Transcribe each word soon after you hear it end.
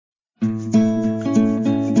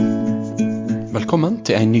Velkommen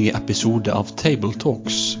til en ny episode av Table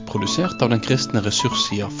Talks, produsert av den kristne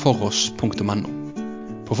ressurssida foross.no.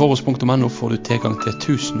 På foross.no får du tilgang til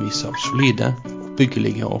tusenvis av solide,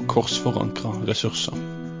 oppbyggelige og korsforankra ressurser.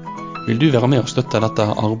 Vil du være med og støtte dette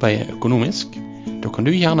arbeidet økonomisk? Da kan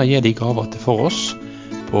du gjerne gi deg gaver til Foross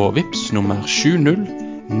på Vips nummer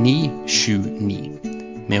 70979.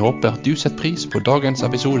 Vi håper at du setter pris på dagens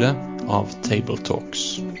episode av Table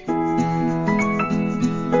Talks.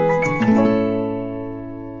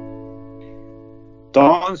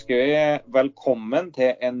 Da ønsker vi velkommen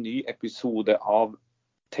til en ny episode av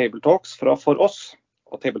Table Talks fra Foross.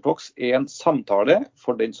 Og Table Talks en samtale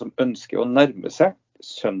for den som ønsker å nærme seg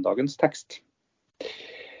Søndagens tekst.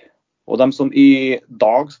 Og de som i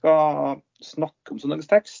dag skal snakke om Søndagens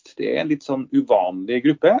tekst, det en litt sånn uvanlig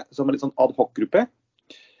gruppe, som litt sånn ad hoc-gruppe.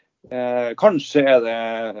 Kanskje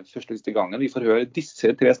det første gangen vi får høre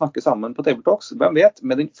disse tre snakke sammen på Table Talks. Hvem vet,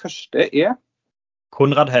 men den første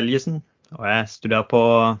Konrad Helliesen. Og jeg studerer på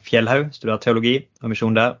Fjellhaug, studerer teologi og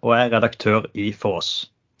misjon der, og redaktør i Foross.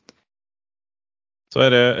 Så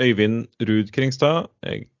det Øivind Ruud Kringstad.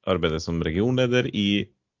 Jeg arbeider som regionleder i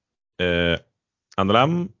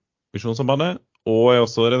NLM, Misjonssambandet, og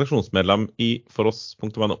også redaksjonsmedlem i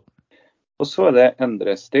foross.no. Og så det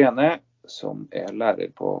Endre Stene, som lærer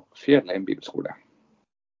på Fjellheim Bibelskole.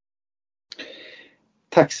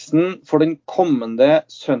 Teksten for den kommende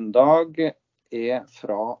søndag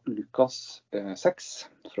fra Lukas 6,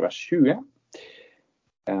 fra vers 20.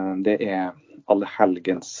 Det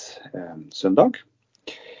allehelgens søndag.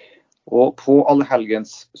 Og på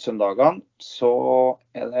allehelgens søndagene så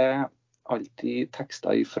det alltid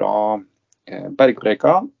tekster fra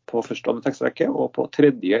bergpreika på første og andre tekstrekke, og på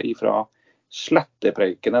tredje fra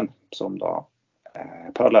slettepreikenen, som da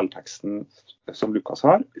parallellteksten som Lukas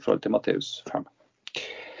har i forhold til Matteus 5.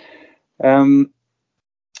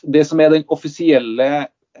 Det som den offisielle,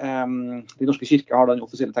 de norske kirker har den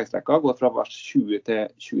offisielle tekstrekka, går fra vers 20 til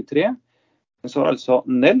 23. Men så altså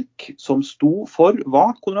NELK, som sto for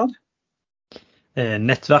hva, Konrad?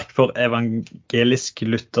 Nettverk for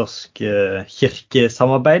evangelisk-luthersk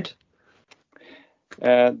kirkesamarbeid.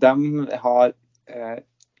 De har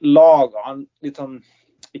laget en litt sånn,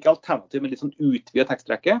 ikke alternativ, men litt sånn utvidet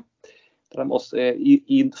tekstrekke. De også, så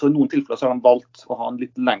i noen tilfeller så har de valgt å ha en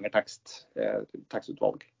litt lengre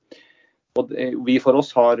tekstutvalg. Og vi for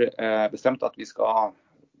oss har bestemt at vi skal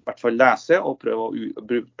i hvert fall lese og prøve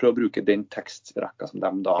å bruke den tekstrekka som de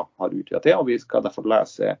da har utvidet til, og vi skal derfor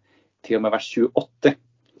lese til og med vers 28.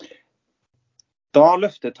 Da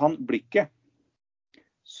løftet han blikket,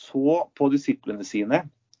 så på disiplene sine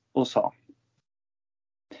og sa: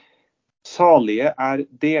 Salige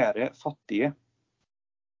dere fattige,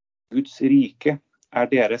 Guds rike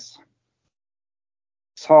deres.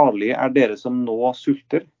 Salige dere som nå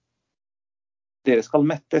sulter, dere skal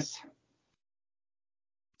mettes.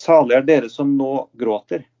 Salige dere som nå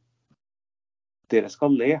gråter, dere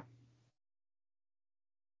skal le.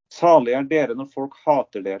 Salige dere når folk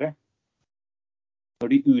hater dere, når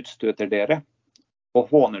de utstøter dere og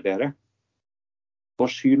håner dere, og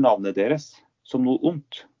skyr navnet deres som noe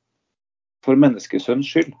ondt, for menneskesønns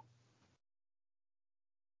skyld.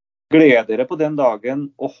 Gled dere på den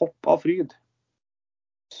dagen og hopp av fryd.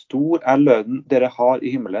 Stor lønnen dere har i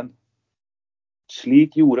himmelen.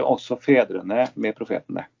 Slik gjorde også fedrene med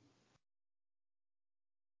profetene.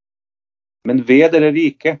 Men ved dere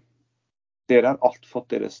rike, dere har alt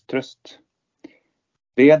fått deres trøst.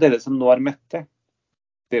 Ved dere som nå mette,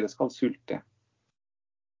 dere skal sulte.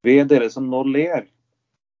 Ved dere som nå ler,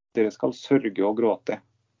 dere skal sørge og gråte.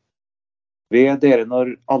 Ved dere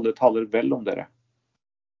når alle taler vel om dere.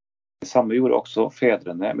 Det samme gjorde også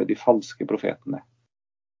fedrene med de falske profetene.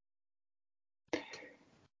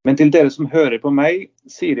 Men til dere som hører på meg,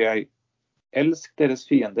 sier jeg, elsk deres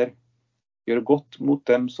fiender, gjør godt mot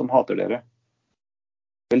dem som hater dere.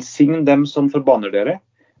 Velsign dem som forbanner dere,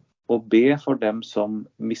 og be for dem som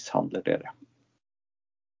mishandler dere.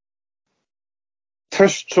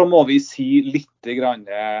 Først så må vi si litt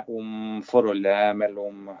om forholdet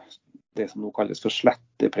mellom det som nå kalles for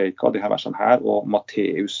slettepreika, de her versene her, og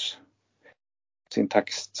Matteus sin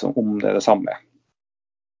tekst som om det samme.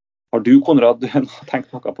 Har du, Konrad,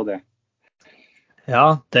 tenkt noe på det?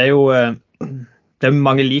 Ja, det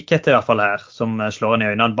mange likheter i hvert fall her, som slår inn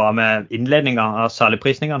i øynene bare med innledningen av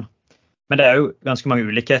saligprisningene. Men det jo ganske mange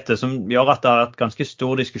ulikheter som gjør at det et ganske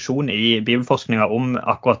stor diskusjon i bibelforskningen om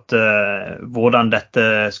akkurat hvordan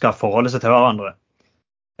dette skal forholde seg til hverandre.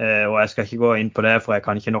 Og jeg skal ikke gå inn på det, for jeg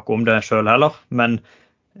kan ikke noe om det selv heller. Men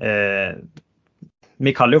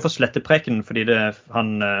vi kaller jo for slettepreken, fordi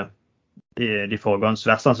de foregående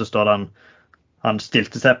versene så står det han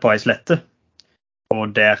stilte seg på ei slette.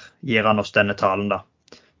 og der gir han oss denne talen da.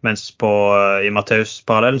 Mens i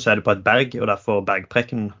Matteus-parallellen så det på et berg, og derfor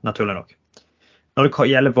bergprekken naturlig nok. Når det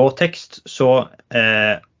gjelder vår tekst, så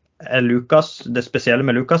Lukas, det spesielle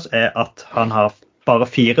med Lukas at han har bare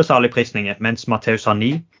 4 saligprisninger, mens Matteus har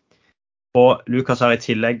 9. Og Lukas har i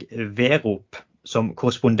tillegg vedrop, som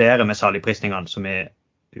korresponderer med saligprisningene, som vi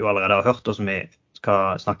jo allerede har hørt, og som vi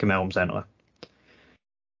skal snakke mer om senere.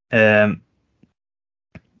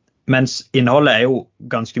 Mens innholdet jo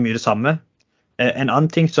ganske mye det samme. En annen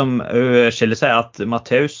ting som skiller seg at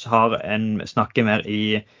Matteus snakker mer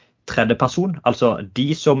i tredje person, altså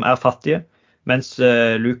de som fattige, mens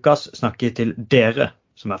Lukas snakker til dere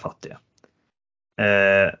som fattige.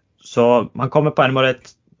 Så man kommer på en måte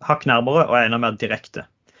et hakk nærmere og enda mer direkte.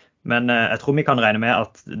 Men jeg tror vi kan regne med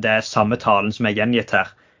at det samme talen som gjengitt her,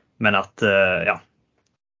 men at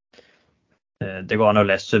det går an å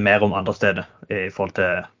lese mer om andre steder i forhold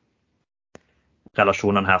til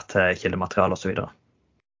relasjonene her til kildemateriale og så videre.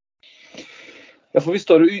 Ja, for vi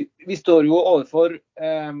står jo overfor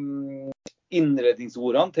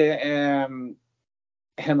innredningsordene til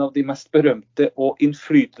en av de mest berømte og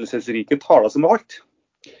innflytelsesrike taler som holdt.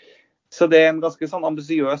 Så det en ganske sånn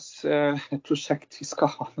ambisiøs prosjekt vi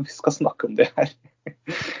skal ha når vi skal snakke om det her.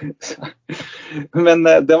 Men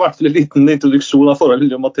det var i hvert fall en liten introduksjon av forholdet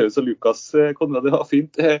mellom Matteus og Lukas. Konrad, det var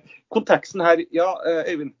fint. Konteksten her, ja,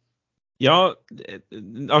 Øivind? Ja,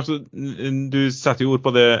 altså, du setter jo ord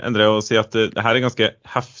på det, Endre, og sier at det her en ganske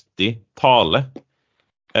heftig tale.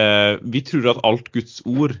 Vi tror at alt Guds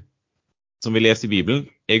ord som vi leser i Bibelen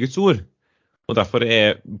Guds ord, og derfor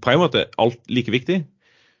på en måte alt like viktig.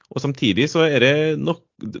 Og samtidig så det nok,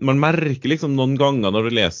 man merker liksom noen ganger når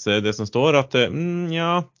du leser det som står, at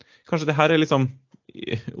kanskje det her liksom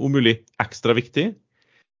om mulig ekstra viktig.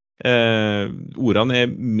 Ordene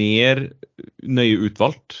mer nøye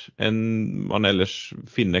utvalgt enn man ellers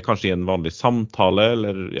finner kanskje i en vanlig samtale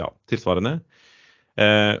eller tilsvarende.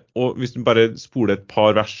 Og hvis du bare spoler et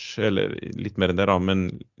par vers, eller litt mer enn det da, men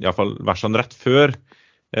i alle fall versene rett før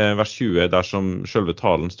vers 20, der som selve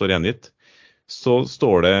talen står gjengitt, så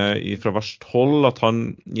står det fra vers 12 at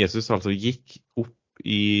Jesus altså gikk opp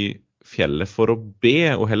i fjellet for å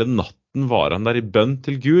be, og hele natten var han der i bønn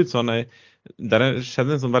til Gud, så der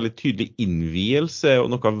skjedde en sånn veldig tydelig innvielse, og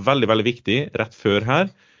noe veldig, veldig viktig rett før her,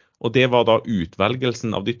 og det var da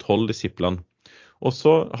utvelgelsen av de 12 disiplene. Og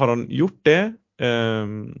så har han gjort det,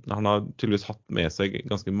 han har tydeligvis hatt med seg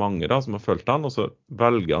ganske mange da, som har følt han, og så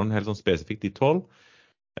velger han helt sånn spesifikt de 12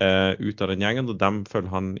 ut av den gjengen, og dem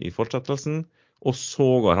følger han i fortsettelsen, og så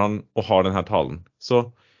går han og har denne talen. Så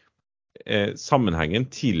sammenhengen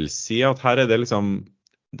tilsier at her det liksom,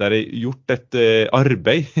 der gjort et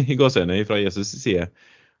arbeid i gåsøyne fra Jesus' side,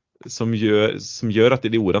 som gjør at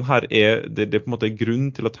de ordene her det på en måte grunn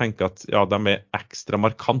til å tenke at de ekstra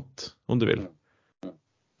markant, om du vil.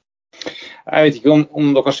 Jeg vet ikke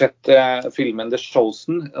om dere har sett filmen The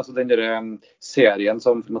Chosen, altså den der serien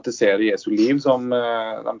som filmatiserer Jesu liv, som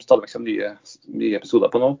de stadig vekk kommer nye episoder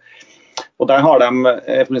på nå. Og der har de,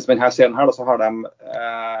 i forbindelse med denne serien her, så har de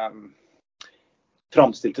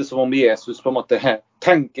framstilt det som om Jesus på en måte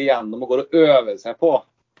tenker gjennom og går og øver seg på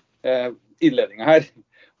innledningen her.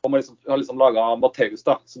 Og man har liksom laget Matteus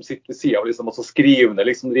da, som sitter ved siden av liksom, og så skriver det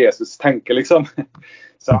liksom Jesus tenker liksom.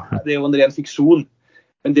 Så det jo en ren fiksjon.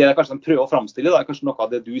 Men det kanskje de prøver å framstille da, kanskje noe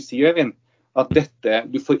av det du sier, Øivind, at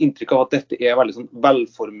du får inntrykk av at dette veldig sånn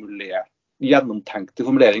velformulert, gjennomtenkte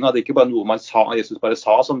formuleringer. Det ikke bare noe Jesus bare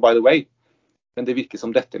sa som by the way, men det virker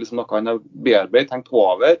som dette liksom noe han har bearbeidet, tenkt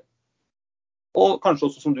over, og kanskje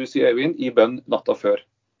også, som du sier, Øivind, i bønn natta før.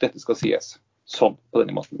 Dette skal sies sånn på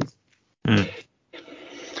denne måten.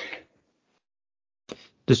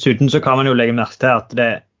 Dessuten så kan man jo legge merke til at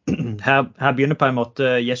her begynner på en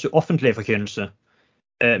måte Jesu offentlige forkynnelse.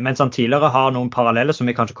 Mens han tidligere har noen paralleller som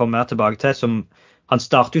vi kanskje kommer mer tilbake til, han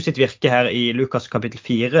starter jo sitt virke her i Lukas kapittel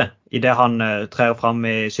 4, i det han trer fram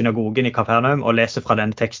i synagogen i Kapernaum og leser fra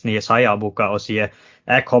denne teksten i Jesaja-boka og sier,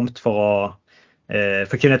 jeg kommet for å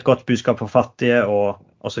forkynne et godt budskap for fattige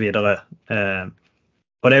og så videre.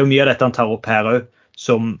 Og det jo mye av dette han tar opp her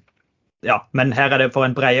også, men her det for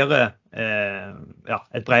et bredere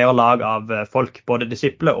lag av folk, både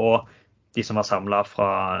disipler og de som var samlet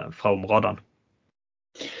fra områdene.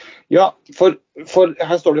 Ja, for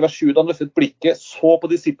her står det i vers 20, da han løftet blikket, så på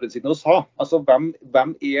disiplene sine og sa, altså hvem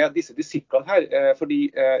disse disiplene her?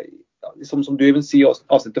 Fordi, som du vil si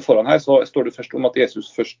avsnittet foran her, så står det først om at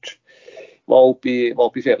Jesus først var oppe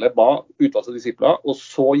i fjellet, ba utvalgte disipler, og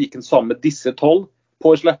så gikk han sammen med disse 12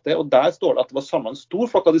 på slette, og der står det at det var sammen en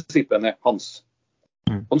stor flokk av disiplene hans.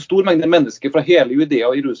 Og en stor mengde mennesker fra hele Judea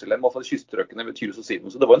og Jerusalem og fra kyststrøkene ved Tyrus og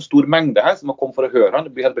Sidon. Så det var en stor mengde her som kom for å høre han,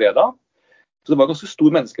 det ble helbredet. Så det var en ganske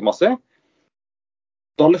stor menneskemasse.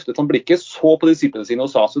 Da løftet han blikket, så på disiplene sine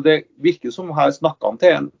og sa, så det virker som her snakket han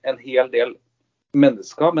til en hel del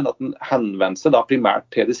mennesker, men at han henvendte seg da primært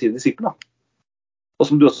til de sine disipler. Og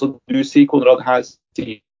som du sier, Konrad, her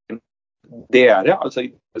sier dere, altså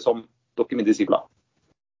som dere mine disipler.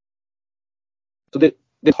 Så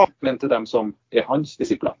det har men til dem som hans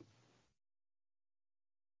disipler.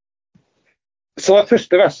 Så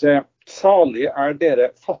første verset, salig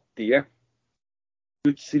dere fattige,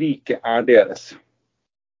 Guds rike deres.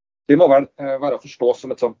 Det må vel være å forstå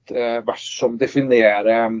som et sånt vers som definerer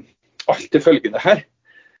alt det følgende her.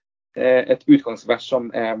 Et utgangsvers som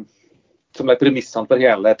premissene for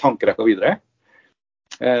hele tankerekka videre.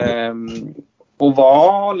 Og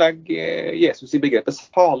hva legger Jesus i begrepet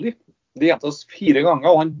salig? Det gjentas 4 ganger,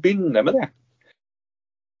 og han begynner med det.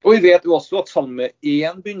 Og vi vet jo også at salme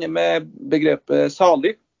 1 begynner med begrepet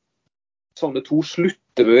salig. Salme 2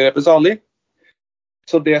 slutter med begrepet salig.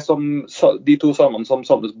 Så det som de 2 salmene som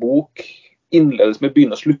Salmes bok innledes med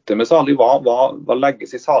begynner å slutte med salig, hva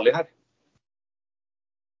legges i salig her?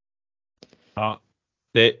 Ja,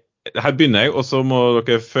 her begynner jeg, og så må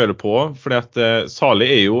dere føle på, fordi at salig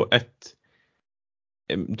jo jeg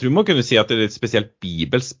tror man kunne si at det et spesielt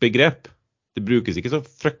bibelsk begrep. Det brukes ikke så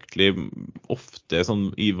fryktelig ofte sånn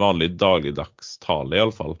i vanlig dagligdags tale i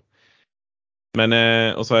alle fall. Men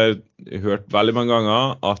også har jeg hørt veldig mange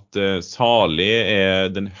ganger at salig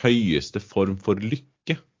den høyeste form for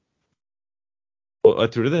lykke. Og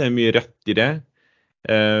jeg tror det mye rett i det.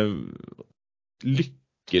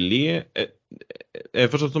 Lykkelig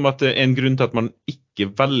jeg forstår som at en grunn til at man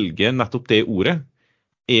ikke velger nettopp det ordet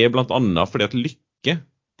blant annet fordi at lykke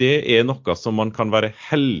det noe som man kan være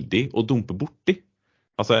heldig å dumpe bort i.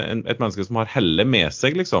 Altså et menneske som har hellet med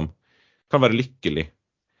seg liksom, kan være lykkelig.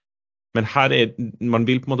 Men her man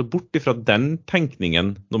vil på en måte bort ifra den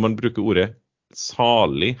tenkningen når man bruker ordet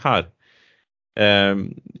salig her.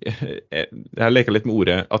 Jeg leker litt med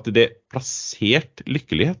ordet at det plassert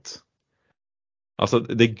lykkelighet. Altså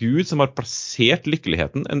det Gud som har plassert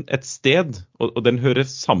lykkeligheten et sted, og den hører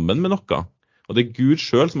sammen med noe. Og det Gud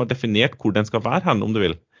selv som har definert hvor den skal være hen, om du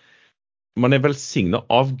vil. Man velsignet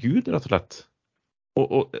av Gud, rett og slett.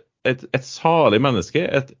 Og et salig menneske,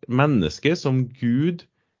 et menneske som Gud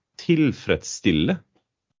tilfredsstiller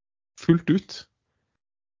fullt ut.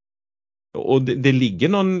 Og det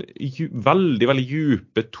ligger noen veldig, veldig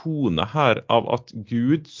dype toner her av at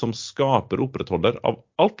Gud som skaper og opprettholder av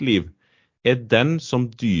alt liv, den som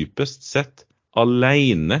dypest sett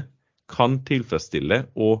alene kan tilfredsstille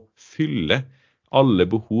og fylle alle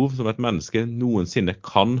behov som et menneske noensinne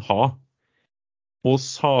kan ha. Og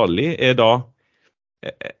salig da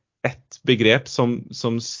et begrep som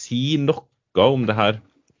sier noe om det her.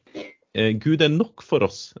 Gud nok for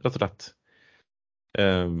oss, rett og slett.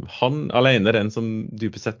 Han alene den som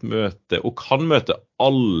dypest sett møter, og kan møte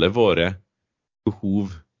alle våre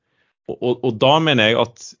behov. Og da mener jeg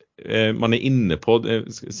at man inne på,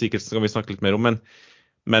 sikkert skal vi snakke litt mer om,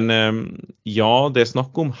 men ja, det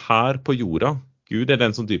snakk om her på jorda. Gud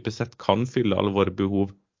den som dypest sett kan fylle alle våre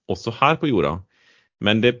behov, også her på jorda.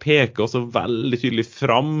 Men det peker også veldig tydelig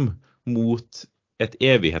fram mot et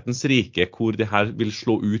evighetens rike, hvor det her vil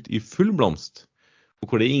slå ut i full blomst. Og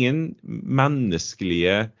hvor det ingen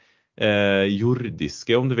menneskelige,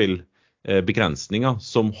 jordiske, om du vil, begrensninger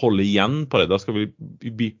som holder igjen på det. Da skal vi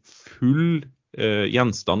bli full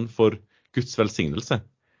gjenstand for Guds velsignelse.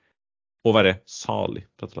 Og være salig,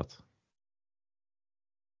 rett og slett.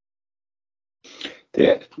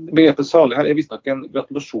 Begrepet salig her visst nok en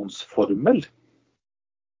gratulasjonsformel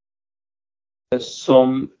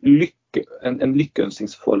som en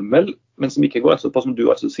lykkeønskningsformel, men som ikke går altså på, som du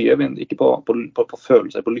altså sier, ikke på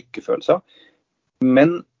følelser, på lykkefølelser,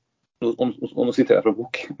 men, nå siterer jeg fra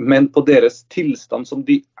bok, men på deres tilstand som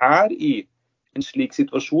de i en slik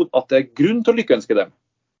situasjon at det grunn til å lykkeønske dem.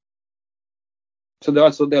 Så det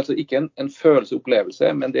er altså ikke en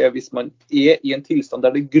følelseopplevelse, men det hvis man i en tilstand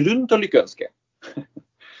der det grunn til å lykkeønske.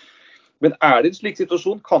 Men det en slik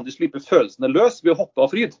situasjon, kan du slippe følelsene løs ved å hoppe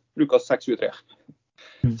av fryd, Lukas 6:23.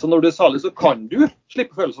 Så når du salig, så kan du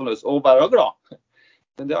slippe følelsene løs og være glad.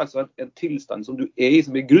 Men det er altså en tilstand som du i,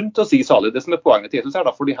 som grunn til å si salig. Det som poenget til Jesus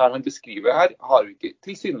her, fordi her han beskriver her, har jo ikke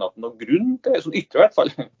tilsynelatende noen grunn til, sånn ytre i hvert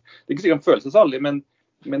fall. Det ikke sikkert om følelse salig,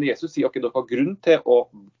 men Jesus sier, ok, dere har grunn til å,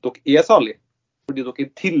 dere salig, fordi dere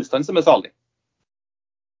i tilstand som salig.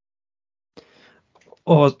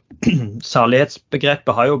 Og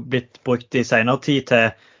salighetsbegrepet har jo blitt brukt i senere tid til,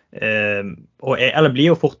 eller blir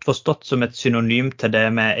jo fort forstått som et synonym til det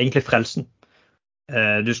med egentlig frelsen.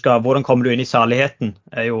 hvordan kommer du inn i saligheten,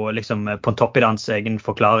 jo liksom Pontoppidans egen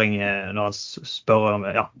forklaring når han spør om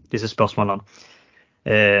disse spørsmålene.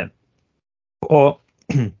 Og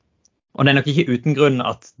det er nok ikke uten grunn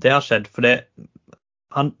at det har skjedd, for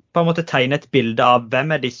han på en måte tegner et bilde av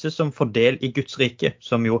hvem disse som får del i Guds rike,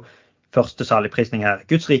 som jo første saligprisning her.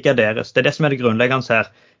 Guds rike deres. Det det som det grunnleggende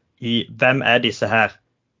her, i hvem disse her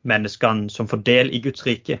menneskene som får del i Guds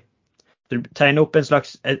rike. Du tegner opp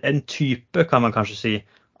en type, kan man kanskje si,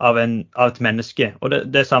 av et menneske. Og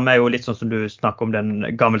det samme jo litt sånn som du snakker om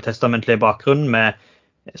den gammeltestamentlige bakgrunnen med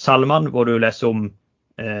salmen, hvor du leser om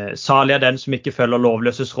salig den som ikke følger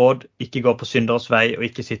lovløses råd, ikke går på synderes vei og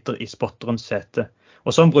ikke sitter i spotterens sete.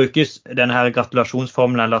 Og sånn brukes denne her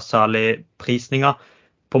gratulasjonsformelen eller saligprisninga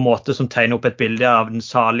på en måte som tegner opp et bilde av den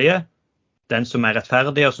salige, den som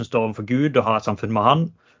rettferdig og som står overfor Gud og har et samfunn med han,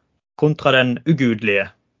 kontra den ugudelige.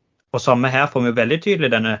 Og samme her får vi veldig tydelig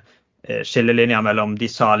denne skillelinja mellom de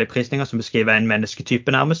saligprisninger som beskriver en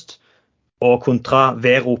mennesketype nærmest, og kontra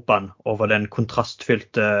vedropene over den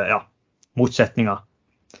kontrastfylte motsetninga.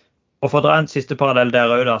 Og for å dra en siste parallell der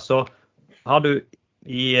også da, så har du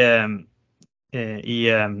i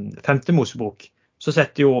 5. Mosebok, så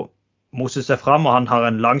setter jo Moses seg fram, og han har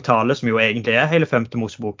en lang tale som jo egentlig hele 5.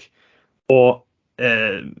 Mosebok, og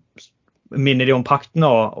minner de om pakten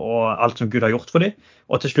og alt som Gud har gjort for dem,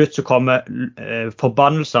 og til slutt så kommer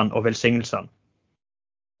forbannelsene og velsignelsene.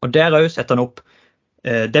 Og der også setter han opp,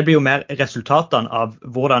 det blir jo mer resultatene av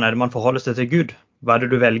hvordan det man forholder seg til Gud, hva det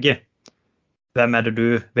du velger, hvem det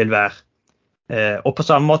du vil være. Og på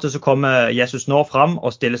samme måte så kommer Jesus nå fram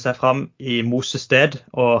og stiller seg fram i Moses sted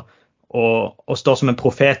og står som en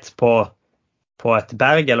profet på et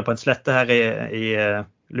berg eller på en slette her i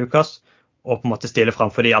Lukas, og på en måte stiller fram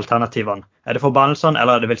for de alternativene. Det forbannelsene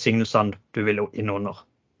eller det velsignelsene du vil inn under?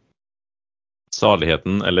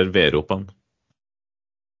 Saligheten eller vedropene.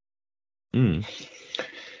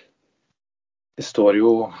 Det står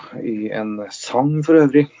jo i en sang for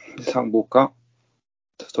øvrig, i sangboka,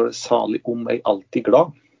 så står det salig om jeg alltid glad.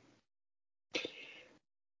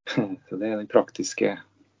 Så det den praktiske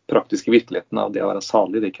virkeligheten av det å være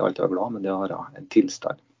salig. Det ikke alltid å være glad, men det å være en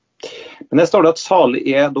tilstand. Men det står det at salig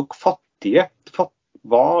dere fattige.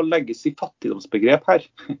 Hva legges i fattigdomsbegrep her?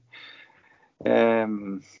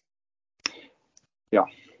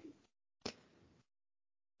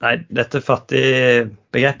 Nei, dette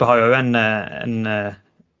fattigbegrepet har jo en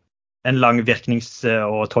lang virknings-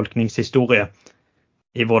 og tolkningshistorie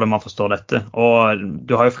i hvordan man forstår dette. Og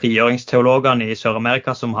du har jo frigjøringsteologene i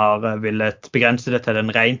Sør-Amerika som har villet begrense det til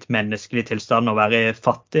den rent menneskelige tilstanden å være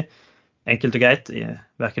fattig, enkelt og greit,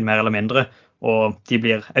 hverken mer eller mindre, og de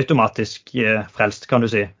blir automatisk frelst, kan du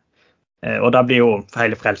si. Og da blir jo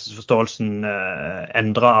hele frelsesforståelsen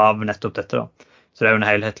endret av nettopp dette da. Så det er jo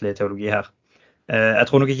en helhetlig teologi her. Jeg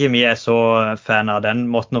tror nok ikke vi så fan av den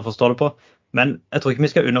måten å forstå det på, men jeg tror ikke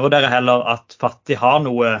vi skal undervurdere heller at fattig har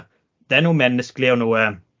noe, det noe menneskelig og noe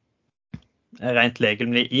rent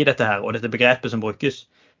legemlig i dette her, og dette begrepet som brukes.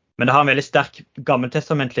 Men det har en veldig sterk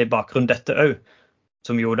gammeltestamentlig bakgrunn dette også,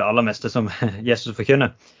 som jo det aller meste som Jesus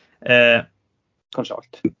forkynner. Kanskje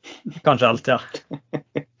alt. Kanskje alt, ja.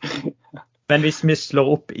 Men hvis vi slår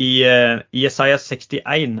opp i Jesaja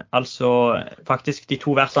 61, altså faktisk de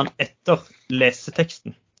 2 versene etter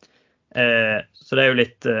leseteksten, så det er jo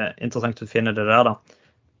litt interessant å finne det der da.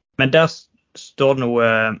 Men der står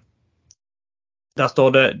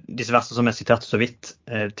det disse versene som jeg siterte så vidt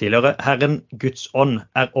tidligere. Herren Guds ånd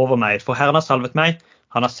over meg, for Herren har salvet meg.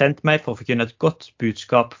 Han har sendt meg for å forkynne et godt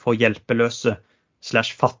budskap for hjelpeløse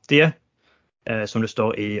 / fattige, som det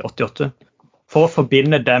står i 88. For å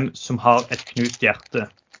forbinde dem som har et knust hjerte.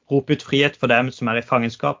 Rop ut frihet for dem som i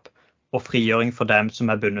fangenskap, og frigjøring for dem som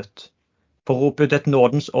bundet. For å rope ut et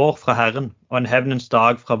nådens år fra Herren, og en hevnens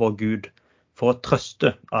dag fra vår Gud, for å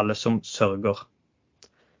trøste alle som sørger.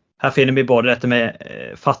 Her finner vi både dette med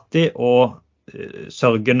fattig og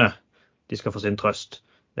sørgende. De skal få sin trøst.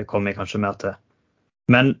 Det kommer jeg kanskje mer til.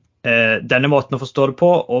 Men denne måten å forstå det på,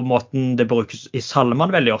 og måten det brukes i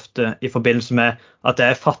salmene veldig ofte, i forbindelse med at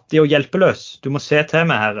det fattig og hjelpeløs. Du må se til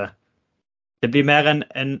meg, Herre. Det blir mer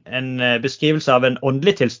en beskrivelse av en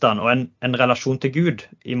åndelig tilstand og en relasjon til Gud,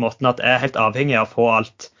 i måten at jeg helt avhengig av å få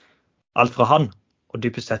alt fra han. Og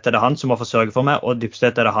dypest sett det han som må forsørge for meg, og dypest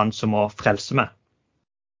sett det han som må frelse meg.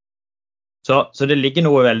 Så det ligger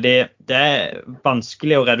noe veldig, det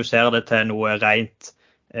vanskelig å redusere det til noe rent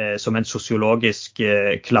som en sosiologisk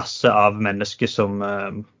klasse av mennesker som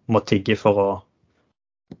må tigge for å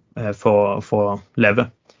få leve.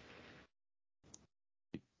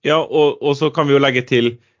 Ja, og så kan vi jo legge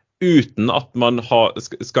til uten at man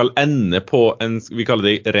skal ende på en, vi kaller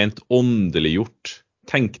det rent åndeliggjort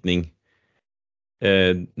tenkning.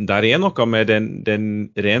 Der noe med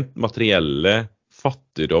den rent materielle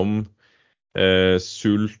fattigdom,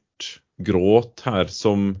 sult, gråt her,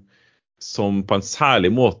 som på en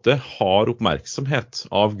særlig måte har oppmerksomhet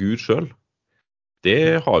av Gud selv.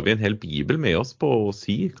 Det har vi en hel bibel med oss på å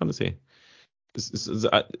si, kan du si.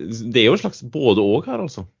 Det jo en slags både og her,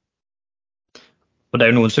 altså. Og det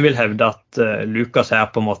jo noen som vil hevde at Lukas her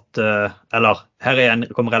på en måte, eller her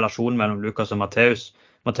kommer relasjonen mellom Lukas og Matteus.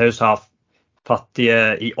 Matteus har fattige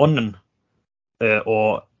i ånden,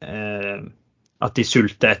 og at de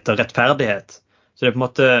sulter etter rettferdighet. Så det på en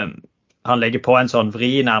måte, han legger på en sånn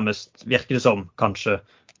vri nærmest, virker det som, kanskje,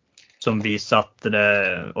 som viser at det,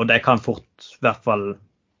 og det kan fort I hvert fall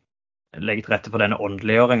legge til rette for denne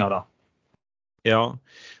åndeliggjøringen da. Ja,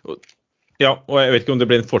 og jeg vet ikke om det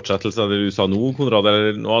blir en fortsettelse av det du sa nå, Konrad,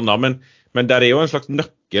 eller noe annet, men der jo en slags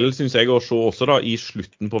nøkkel, synes jeg, å se også da, I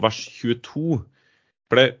slutten på vers 22.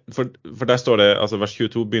 For der står det, altså vers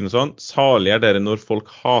 22 begynner sånn, «Salig dere når folk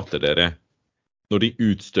hater dere, når de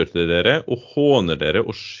utstøter dere og håner dere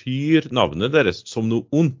og skyr navnet deres som noe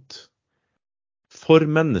ondt, for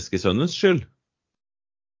menneskesønnens skyld.»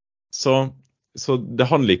 Så det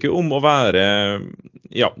handler ikke om å være,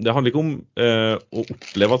 det handler ikke om å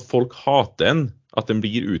oppleve at folk hater en, at den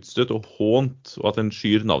blir utstøtt og hånt, og at den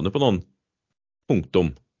skyr navnet på noen.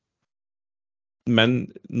 Punktum.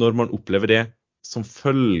 Men når man opplever det som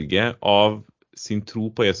følge av sin tro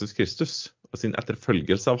på Jesus Kristus, og sin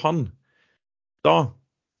etterfølgelse av han,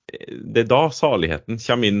 det da saligheten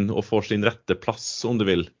kommer inn og får sin rette plass, om du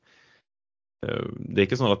vil. Det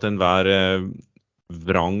ikke sånn at enhver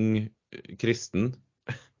vrang kristen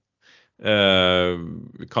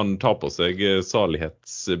kan ta på seg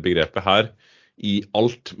salighetsbegrepet her I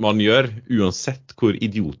alt man gjør, uansett hvor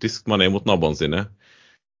idiotisk man mot naboene sine.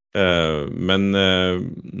 Men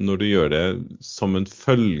når du gjør det som en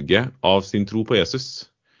følge av sin tro på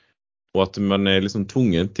Jesus, og at man liksom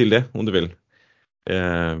tvunget til det, om du vil,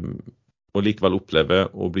 og likevel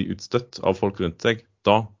opplever å bli utstøtt av folk rundt seg,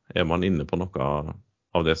 da man inne på noe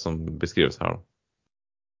av det som beskrives her.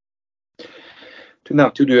 Du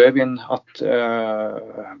nevnte jo Øivind, at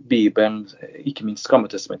Bibelen, ikke minst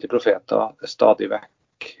Gammeltestamentlige profeter, stadig vekk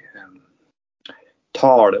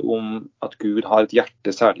taler om at Gud har et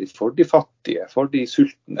hjerte særlig for de fattige, for de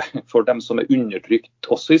sultne, for dem som undertrykt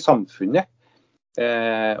også I samfunnet,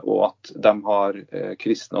 og at de har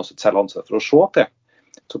kristne også et særlig ansvar for å se til.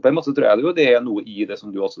 Så på en måte tror jeg det noe I det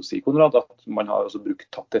som du også sier, Konrad, at man har også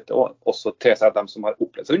tatt dette også til seg dem som har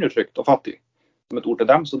opplevd seg undertrykt og fattig, som et ord til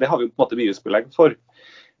dem, så det har vi på en måte bevisbelegg for.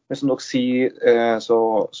 Men som dere sier,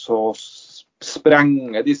 så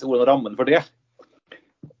sprenger disse ordene rammen for det.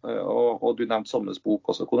 Og du nevnte Salmenes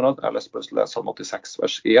bok også, Konrad. Jeg har lyst til å lese Salme 86,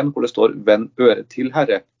 vers 1, hvor det står, «Vend øre til,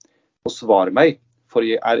 Herre, og svar meg, for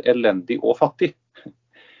jeg elendig og fattig.»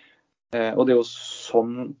 Og det jo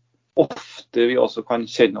sånn ofte vi også kan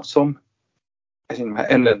kjenne oss som. Jeg kjenner meg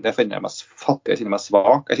elendig, jeg kjenner meg fattig, jeg kjenner meg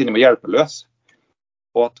svak, jeg kjenner meg hjelpeløs.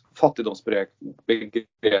 Og at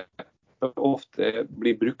fattigdomsbegrepet ofte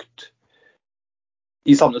blir brukt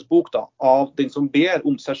I Salmenes bok da, av den som ber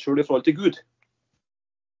om seg selv I forhold til Gud.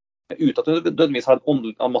 Uten at han nødvendigvis har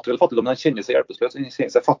en materiell fattigdom, men han kjenner seg hjelpeløs, han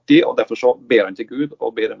kjenner seg fattig, og derfor så ber han til Gud,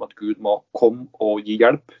 og ber om at Gud må komme og gi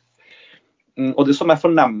hjelp. Og det som jeg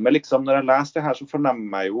fornemmer, liksom, når jeg leser det her, så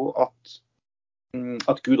fornemmer jeg jo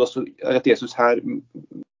at Gud også, at Jesus her,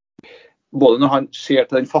 både når han ser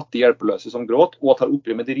til den fattige hjelpeløse som gråt, og tar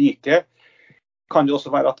oppgjør med de rike, kan det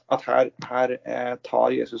også være at her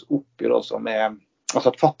tar Jesus oppgjør også med, altså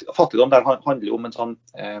at fattigdom der handler om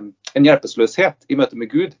en hjelpeløshet I møte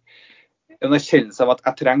med Gud, en erkjennelse av at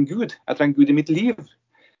jeg trenger Gud I mitt liv.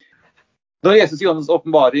 Da Jesus I Johannes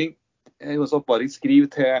åpenbaring skriver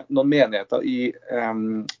til noen menigheter I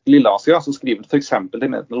Lille Asia, så skriver han for eksempel til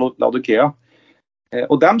menigheten Laodikea,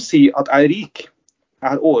 og de sier at jeg rik, jeg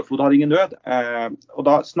har overflod, har ingen nød, og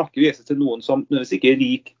da snakker Jesus til noen som nødvendigvis ikke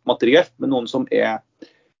rik materielt, men noen som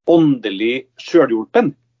åndelig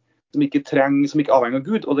selvhjulpen, som ikke trenger, som ikke avhenger av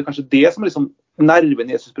Gud, og det kanskje det som liksom nerven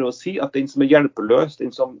Jesus prøver å si, at den som hjelpeløs,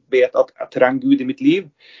 den som vet at jeg trenger Gud I mitt liv,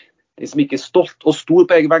 den som ikke stor og stor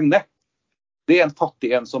på egen vegne, det en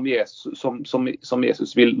fattig en som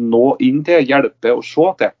Jesus vil nå inn til, hjelpe og se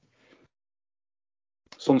til.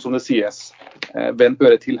 Sånn som det sies, vend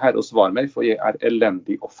øre til Herre og svar meg, for jeg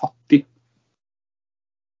elendig og fattig.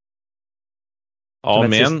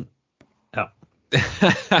 Amen. Ja.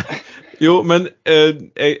 Jo, men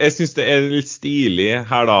jeg synes det litt stilig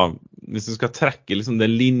her da, hvis du skal trekke liksom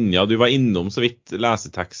den linja du var innom så vidt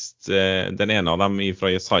lesetekst, den ene av dem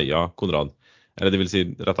fra Jesaja, Konrad, eller det vil si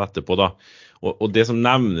rett etterpå da, og det som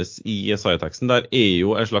nevnes i Jesaja-teksten der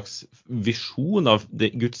jo en slags visjon av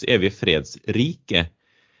det Guds evige fredsrike,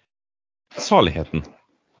 saligheten,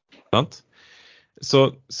 sant?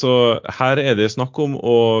 Så her det snakk om,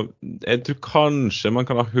 og jeg tror kanskje man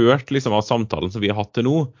kan ha hørt liksom av samtalen som vi har hatt til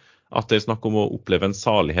nå, at det snakk om å oppleve en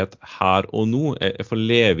salighet her og nå. Jeg får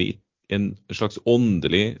leve i en slags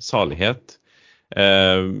åndelig salighet,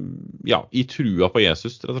 i trua på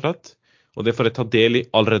Jesus, rett og slett. Og det får jeg ta del i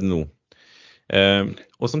allerede nå.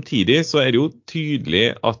 Og samtidig så det jo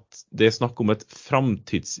tydelig at det snakk om et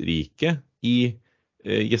framtidsrike i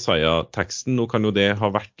Jesaja-teksten. Nå kan jo det ha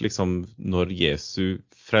vært liksom når Jesu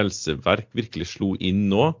frelseverk virkelig slo inn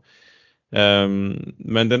nå.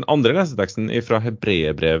 Men den andre leseteksten fra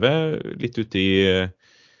Hebreerbrevet, litt ute i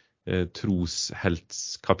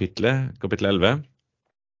trosheltskapitlet, kapittel 11.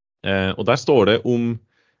 Og der står det om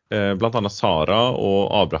blant annet Sara og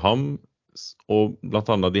Abraham, og blant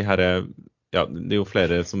annet de her, det jo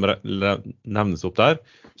flere som nevnes opp der,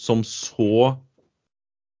 som så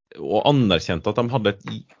og anerkjente at de hadde et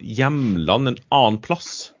hjemland, en annen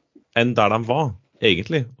plass enn der de var,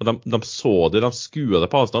 egentlig. Og de så det, de skuet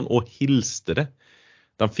det på avstand og hilste det.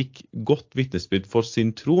 De fikk godt vitnesbyrd for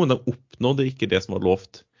sin tro, men de oppnådde ikke det som var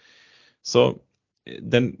lovt. Så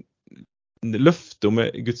den løftet om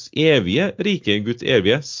Guds evige rike, Guds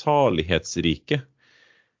evige salighetsrike,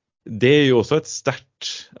 det jo også et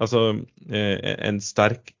sterkt, altså en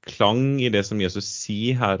sterk klang i det som Jesus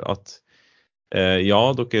sier her, at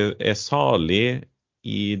dere salig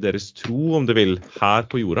i deres tro, om du vil, her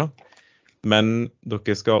på jorda, men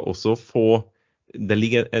dere skal også få, det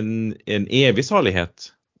ligger en evig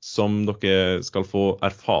salighet som dere skal få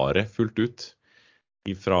erfare fullt ut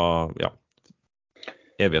fra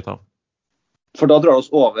evigheten. For da drar vi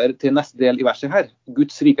oss over til neste del i verset her.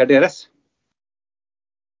 Guds rike deres.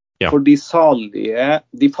 Ja. For de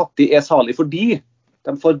fattige salige fordi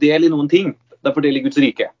de får del i noen ting. De får del i Guds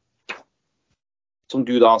rike. Som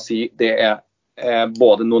du da sier, det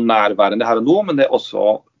både noe nærværende her og nå, men det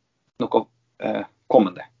også noe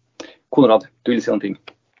kommende. Konrad, du vil si noen ting?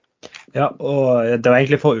 Ja, og det var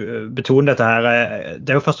egentlig for å betone dette her.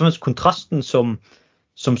 Det jo først og fremst kontrasten som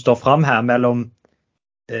står frem her mellom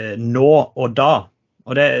nå og da.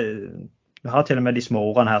 Og vi har til og med de små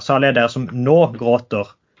ordene her. Salig dere som nå gråter,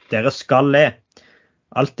 dere skal le.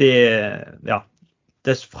 Alltid,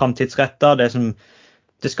 det framtidsrettet,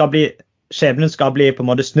 skjebnen skal bli på en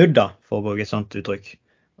måte snudd da, for å bruke et sånt uttrykk.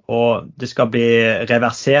 Og det skal bli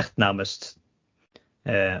reversert nærmest.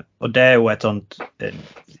 Og det jo et sånt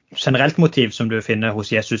generelt motiv som du finner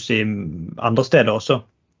hos Jesus i andre steder også.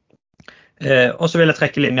 Og så vil jeg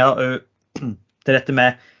trekke linja til dette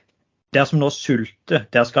med dere som nå sulter,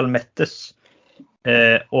 dere skal mettes.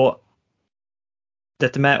 Og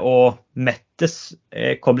dette med å mettes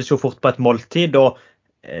kobles jo fort på et måltid, og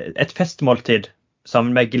et festmåltid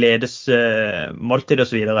sammen med gledesmåltid og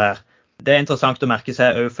så videre her. Det interessant å merke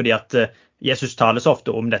seg fordi at Jesus taler så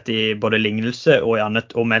ofte om dette i både lignelse og i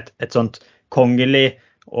annet, om et sånt kongelig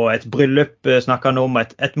og et bryllup snakker han om,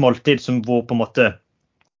 et måltid hvor på en måte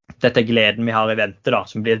dette gleden vi har i vente da,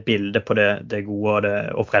 som blir et bilde på det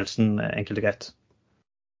gode og frelsen enkelt og greit.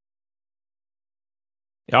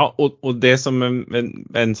 Ja, og det som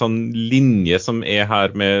en sånn linje som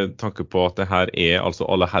her med tanke på at det her altså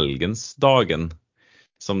allehelgens dagen,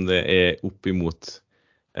 som det opp imot,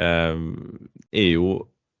 jo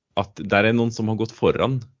at det noen som har gått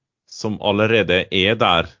foran, som allerede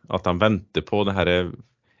der, at de venter på det her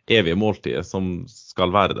evige måltidet som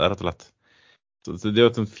skal være der, rett og slett. Så det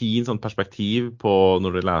et fint sånn perspektiv på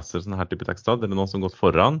når du leser sånne her type tekster. Det noen som har gått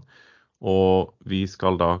foran, og vi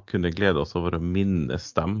skal da kunne glede oss over å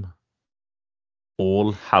minnes dem.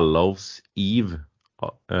 All Hallows Eve,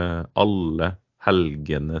 alle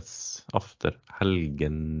helgenes aften.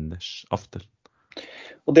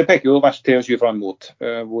 Og det peker jo vers 23 fram mot,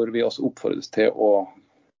 hvor vi også oppfordres til å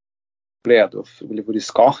glede, hvor de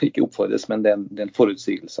skal ikke oppfordres, men det en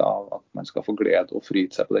forutsigelse av at man skal få glede og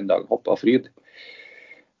fryde seg på den dagen, hoppe av fryd.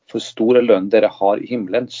 For stor lønn dere har i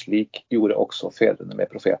himmelen, slik gjorde også fedrene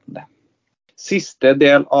med profetene. Siste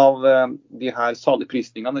del av de her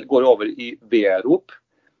saligprisningene går over i verop,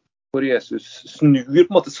 hvor Jesus snur på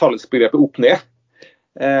en måte salighetsbegrepet opp ned,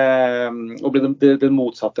 og blir det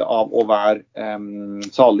motsatte av å være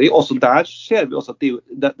salig. Også der ser vi også at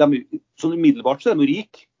sånn umiddelbart så de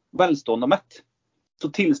rik, velstående og mett.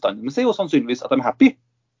 Så tilstanden med seg jo sannsynligvis at de happy.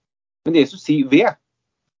 Men Jesus sier ved.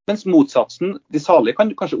 Mens motsatsen, de salige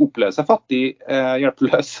kan kanskje oppleve seg fattig,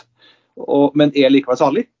 hjelpeløs, men likevel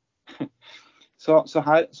salig. Så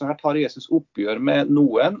her tar Jesus oppgjør med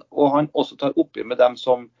noen, og han også tar oppgjør med dem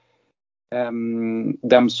som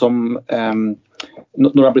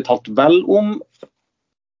når de blir talt vel om,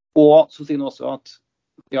 og så sier han også at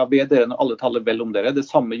ja, be dere når alle taler vel om dere. Det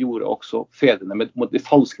samme gjorde også fedrene mot de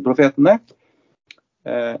falske profetene.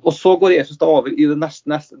 Og så går Jesus da over i det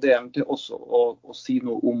neste delen til også å si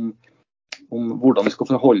noe om hvordan vi skal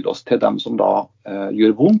forholde oss til dem som da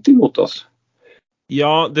gjør vondt imot oss.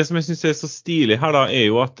 Ja, det som jeg synes er så stilig her da, er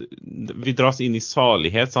jo at vi dras inn i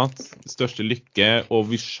salighet, sant? Største lykke, og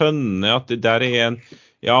vi skjønner at det der er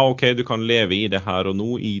ja, ok, du kan leve i det her og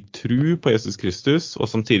nå, i tro på Jesus Kristus, og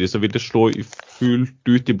samtidig så vil det slå fullt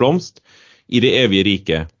ut i blomst i det evige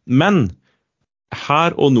riket. Men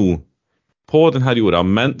her og nå, på denne jorda,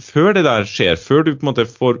 men før det der skjer, før du på en måte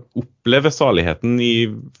får oppleve saligheten i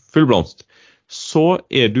full blomst, så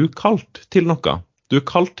er du kalt til noe. Du er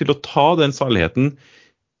kalt til å ta den saligheten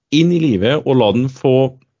inn i livet og la den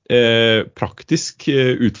få praktisk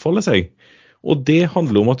utfolde seg. Og det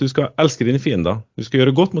handler om at du skal elske dine fiender. Du skal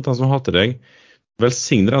gjøre godt mot den som hater deg,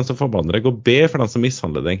 velsigne den som forbanner deg, og be for den som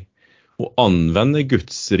mishandler deg. Og anvende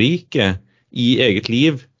Guds rike i eget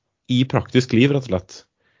liv, i praktisk liv, rett og slett.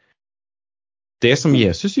 Det som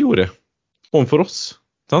Jesus gjorde overfor oss,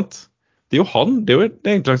 sant? Det er jo han, det er jo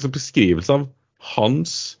egentlig en beskrivelse av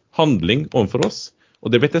hans handling overfor oss. Og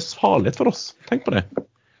det ble til salighet for oss. Tenk på det.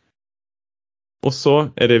 Og så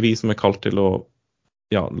er det vi som er kalt til å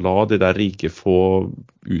la det der rike få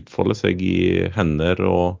utfolde seg i hender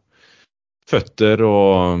og føtter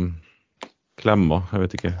og klemmer. Jeg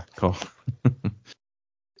vet ikke hva.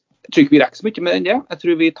 Jeg tror ikke vi rekker så mye med den. Jeg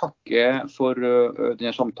tror vi takker for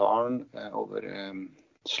denne samtalen over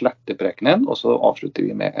sletteprekenen, og så avslutter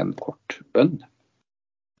vi med en kort bønn.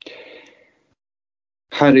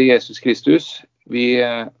 Herre Jesus Kristus, vi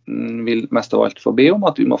vil mest av alt få be om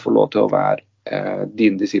at vi må få lov til å være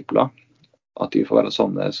dine disipler. At vi får være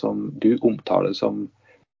sånne som du omtaler som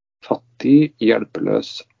fattig,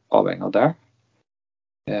 hjelpeløs, avhengig av deg,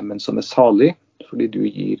 men som er salig fordi du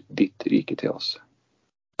gir ditt rike til oss.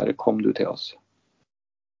 Herre, kom du til oss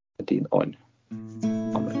med din ånd.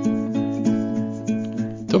 Amen.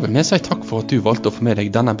 Da vil vi si takk for at du valgte å få med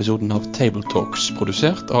deg denne episoden av Table Talks,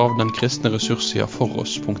 produsert av den kristne ressurssida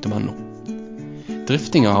foross.no.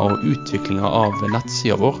 Driftinga og utviklinga av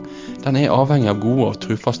nettsida vår, den er avhengig av gode og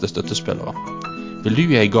trufaste støttespillere. Vil du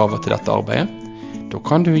gi en gave til dette arbeidet? Da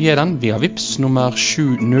kan du gi den via Vips nummer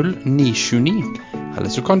 70929, eller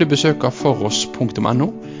så kan du besøke foross.no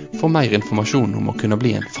for mer informasjon om å kunne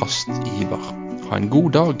bli en fast giver. Ha en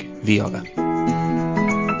god dag videre.